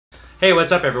Hey,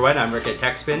 what's up everyone? I'm Rick at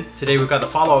Techspin. Today we've got the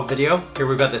follow-up video. Here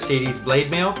we've got the Sadie's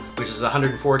Blade Mail, which is a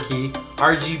 104 key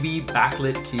RGB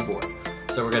backlit keyboard.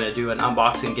 So we're going to do an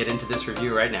unboxing and get into this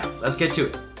review right now. Let's get to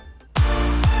it.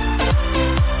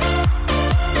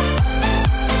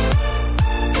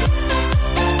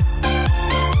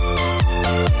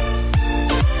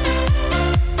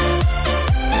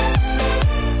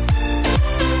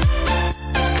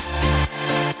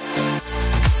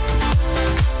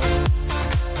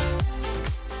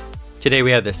 Today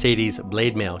we have the Sadie's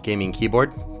Blade Mail gaming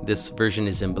keyboard. This version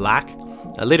is in black.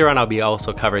 Later on I'll be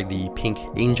also covering the pink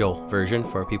angel version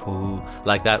for people who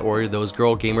like that or those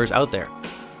girl gamers out there.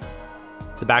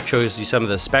 The back shows you some of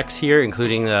the specs here,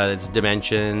 including its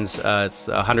dimensions. It's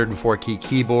a 104 key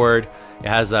keyboard. It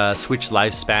has a switch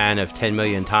lifespan of 10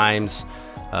 million times.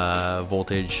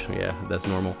 Voltage, yeah, that's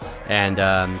normal.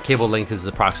 And cable length is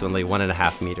approximately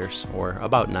 1.5 meters or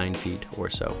about 9 feet or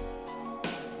so.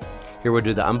 Here we'll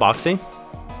do the unboxing,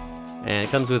 and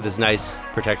it comes with this nice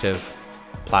protective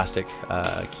plastic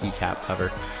keycap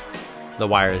cover. The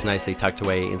wire is nicely tucked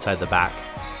away inside the back,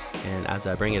 and as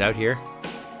I bring it out here,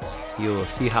 you will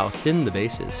see how thin the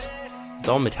base is. It's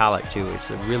all metallic too. It's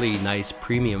a really nice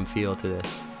premium feel to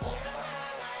this.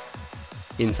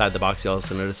 Inside the box you'll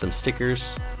also notice some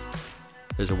stickers.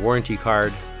 There's a warranty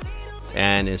card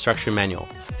and instruction manual.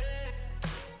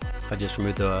 I just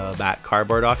removed the back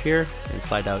cardboard off here and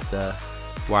slide out the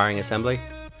wiring assembly.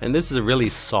 And this is a really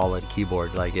solid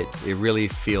keyboard. Like it really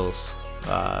feels,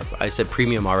 I said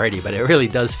premium already, but it really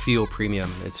does feel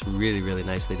premium. It's really, really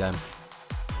nicely done.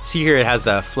 See here it has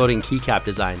the floating keycap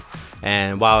design.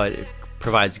 And while it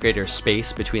provides greater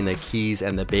space between the keys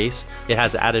and the base, it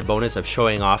has the added bonus of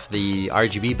showing off the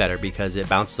RGB better because it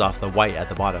bounces off the white at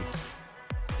the bottom.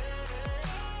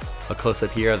 A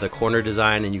close-up here of the corner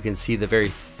design, and you can see the very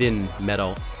thin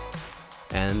metal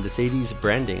and the Sadie's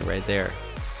branding right there.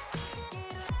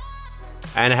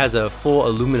 And it has a full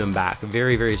aluminum back,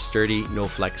 very, very sturdy, no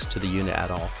flex to the unit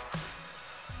at all.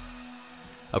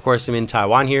 Of course, I'm in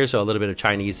Taiwan here, so a little bit of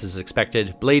Chinese is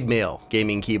expected. Blade Mail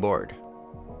gaming keyboard.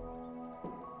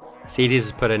 Sadie's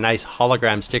has put a nice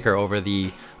hologram sticker over the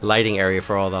lighting area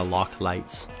for all the lock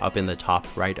lights up in the top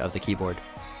right of the keyboard.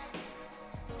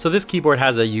 So this keyboard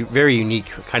has a very unique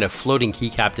kind of floating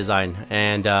keycap design,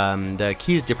 and the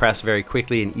keys depress very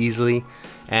quickly and easily,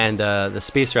 and the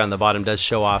space around the bottom does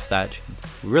show off that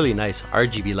really nice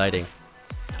RGB lighting.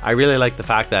 I really like the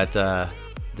fact that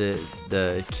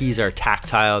the keys are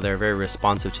tactile, they're very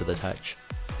responsive to the touch.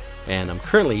 And I'm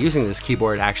currently using this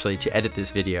keyboard actually to edit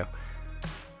this video.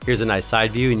 Here's a nice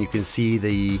side view, and you can see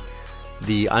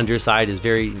the underside is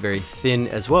very, very thin,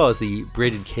 as well as the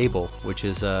braided cable, which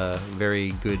is a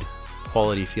very good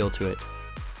quality feel to it.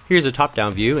 Here's a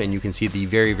top-down view, and you can see the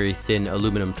very, very thin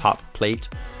aluminum top plate.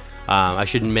 I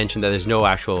should mention that there's no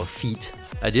actual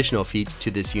additional feet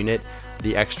to this unit.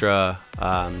 The extra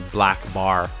black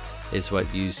bar is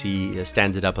what you see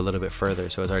stands it up a little bit further,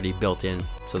 so it's already built in,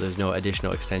 so there's no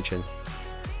additional extension.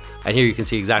 And here you can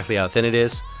see exactly how thin it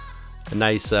is. A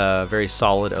nice, very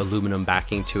solid aluminum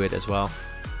backing to it as well.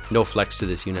 No flex to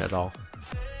this unit at all.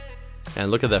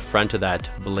 And look at the front of that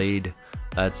blade.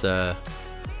 I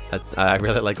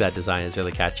really like that design. It's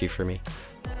really catchy for me.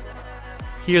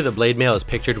 Here the Blade Mail is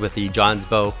pictured with the John's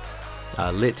Bow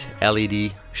lit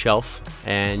LED shelf,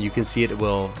 and you can see it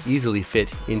will easily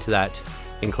fit into that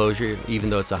enclosure,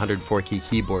 even though it's a 104 key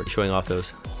keyboard, showing off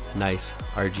those nice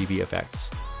RGB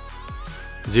effects.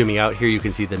 Zooming out here you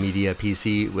can see the media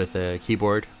PC with a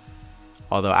keyboard,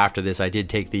 although after this I did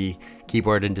take the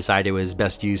keyboard and decide it was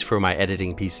best used for my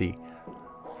editing PC.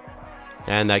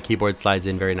 And that keyboard slides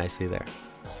in very nicely there.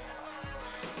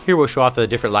 Here we'll show off the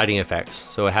different lighting effects.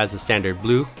 So it has the standard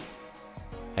blue,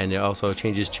 and it also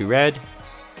changes to red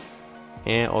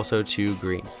and also to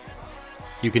green.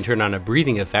 You can turn on a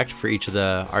breathing effect for each of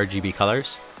the RGB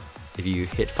colors. If you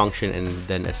hit function and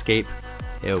then escape,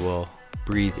 it will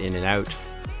breathe in and out.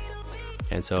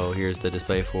 And so here's the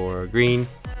display for green,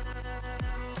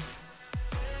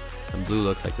 and blue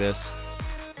looks like this,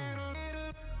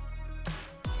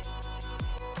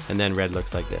 and then red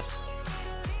looks like this.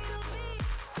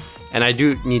 And I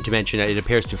do need to mention that it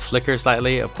appears to flicker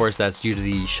slightly. Of course, that's due to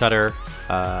the shutter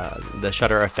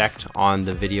effect on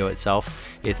the video itself.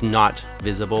 It's not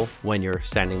visible when you're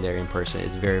standing there in person.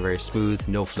 It's very, very smooth,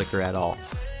 no flicker at all.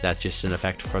 That's just an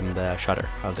effect from the shutter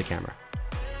of the camera.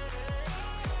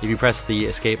 If you press the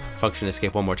function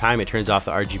escape one more time, it turns off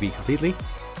the RGB completely.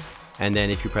 And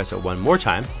then if you press it one more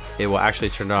time, it will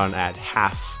actually turn it on at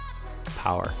half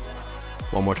power.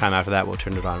 One more time after that, we'll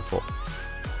turn it on full.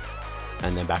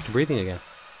 And then back to breathing again.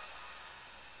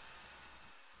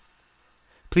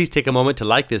 Please take a moment to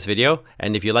like this video,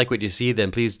 and if you like what you see,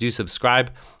 then please do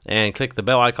subscribe and click the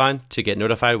bell icon to get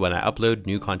notified when I upload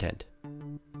new content.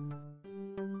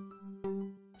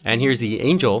 And here's the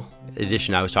Angel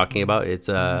edition I was talking about.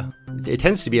 It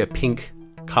tends to be a pink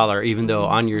color, even though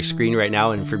on your screen right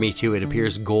now, and for me too, it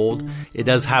appears gold. It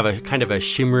does have a kind of a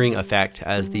shimmering effect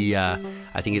as the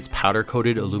I think it's powder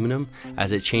coated aluminum.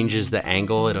 As it changes the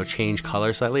angle, it'll change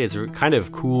color slightly. It's kind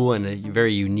of cool and a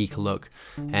very unique look,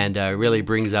 and really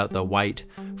brings out the white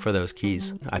for those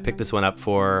keys. I picked this one up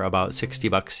for about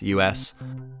 $60 US.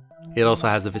 It also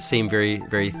has the same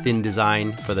very thin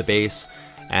design for the base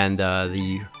and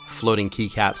the floating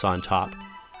keycaps on top.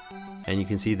 And you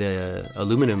can see the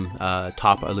aluminum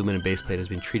top aluminum base plate has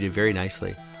been treated very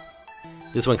nicely.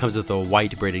 This one comes with a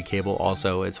white braided cable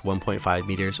also. It's 1.5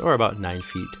 meters or about 9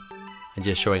 feet. And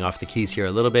just showing off the keys here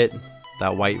a little bit.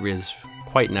 That white is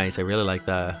quite nice. I really like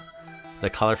the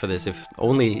color for this. If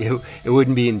only it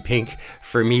wouldn't be in pink.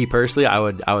 For me personally, I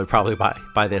would probably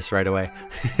buy this right away.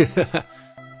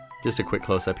 Just a quick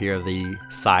close up here of the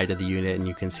side of the unit, and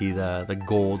you can see the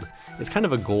gold. It's kind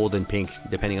of a gold and pink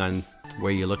depending on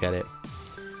where you look at it.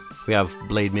 We have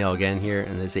blade mail again here,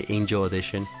 and there's the Angel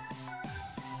edition.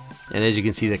 And as you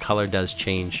can see, the color does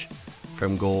change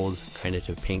from gold kind of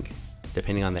to pink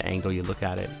depending on the angle you look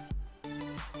at it.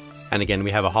 And again,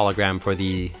 we have a hologram for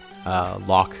the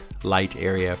lock light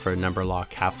area for number lock,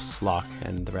 caps lock,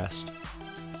 and the rest.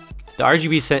 The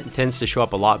RGB tends to show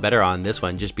up a lot better on this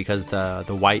one just because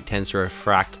the white tends to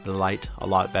refract the light a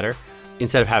lot better.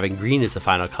 Instead of having green as the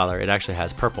final color, it actually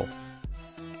has purple.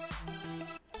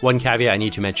 One caveat I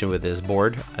need to mention with this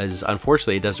board is,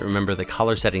 unfortunately, it doesn't remember the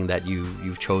color setting that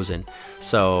you've chosen.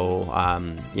 So,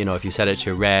 you know, if you set it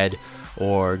to red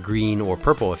or green or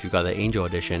purple, if you've got the Angel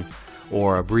edition,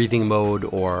 or a breathing mode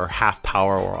or half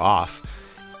power or off,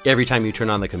 every time you turn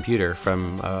on the computer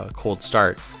from a cold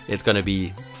start, it's going to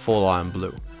be full on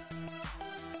blue.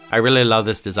 I really love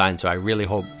this design, so I really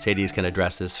hope Sadie's can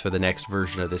address this for the next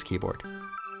version of this keyboard.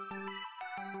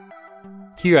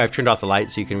 Here I've turned off the light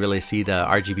so you can really see the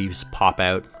RGBs pop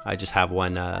out. I just have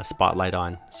one spotlight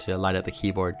on to light up the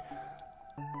keyboard.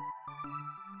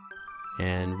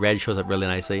 And red shows up really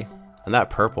nicely. And that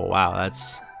purple, wow,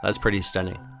 that's pretty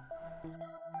stunning.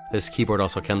 This keyboard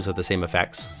also comes with the same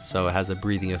effects, so it has a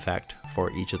breathing effect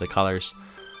for each of the colors.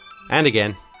 And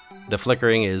again, the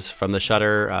flickering is from the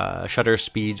shutter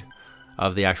speed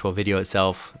of the actual video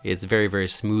itself. It's very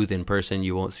smooth in person.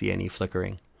 You won't see any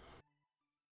flickering.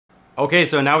 Okay,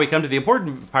 so now we come to the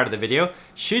important part of the video.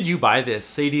 Should you buy this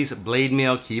Sadie's blade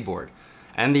mail keyboard?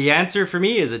 And the answer for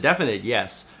me is a definite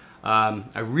yes.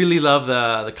 I really love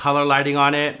the color lighting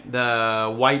on it.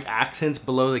 The white accents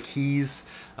below the keys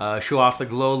show off the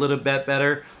glow a little bit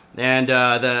better. And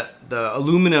the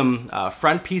aluminum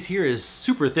front piece here is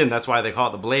super thin. That's why they call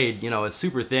it the blade. You know, it's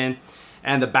super thin.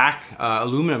 And the back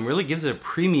aluminum really gives it a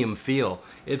premium feel.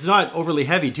 It's not overly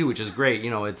heavy too, which is great. You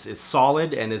know, it's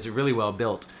solid and it's really well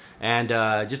built. And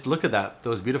just look at that,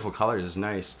 those beautiful colors. It's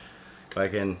nice. If I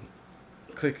can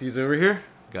click these over here,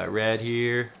 got red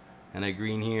here, and a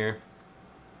green here,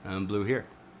 and blue here.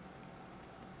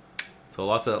 So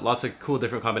lots of cool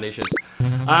different combinations.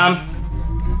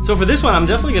 So for this one, I'm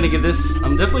definitely gonna give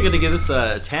this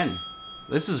a 10.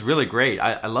 This is really great.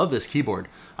 I love this keyboard.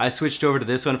 I switched over to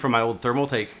this one from my old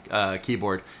Thermaltake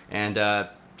keyboard, and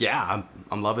yeah,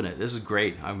 I'm loving it. This is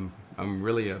great. I'm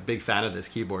really a big fan of this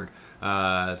keyboard.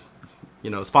 You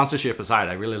know, sponsorship aside,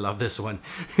 I really love this one.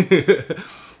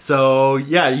 So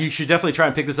yeah, you should definitely try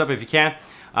and pick this up if you can.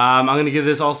 I'm gonna give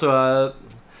this also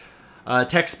a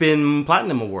Techspin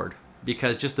Platinum Award,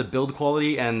 because just the build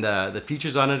quality and the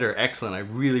features on it are excellent. I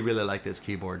really like this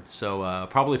keyboard. So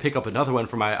probably pick up another one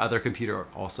for my other computer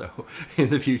also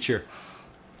in the future.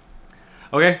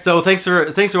 Okay, so thanks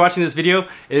for watching this video.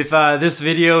 If this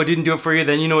video didn't do it for you,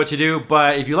 then you know what to do.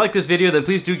 But if you like this video, then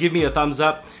please do give me a thumbs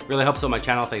up. It really helps out my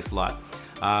channel. Thanks a lot.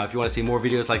 If you want to see more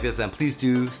videos like this, then please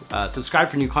do subscribe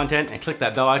for new content and click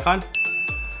that bell icon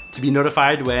to be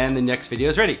notified when the next video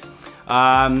is ready.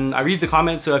 I read the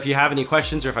comments, so if you have any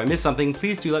questions or if I missed something,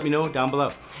 please do let me know down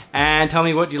below. And tell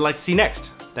me what you'd like to see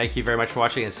next. Thank you very much for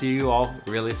watching, and see you all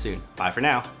really soon. Bye for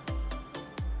now.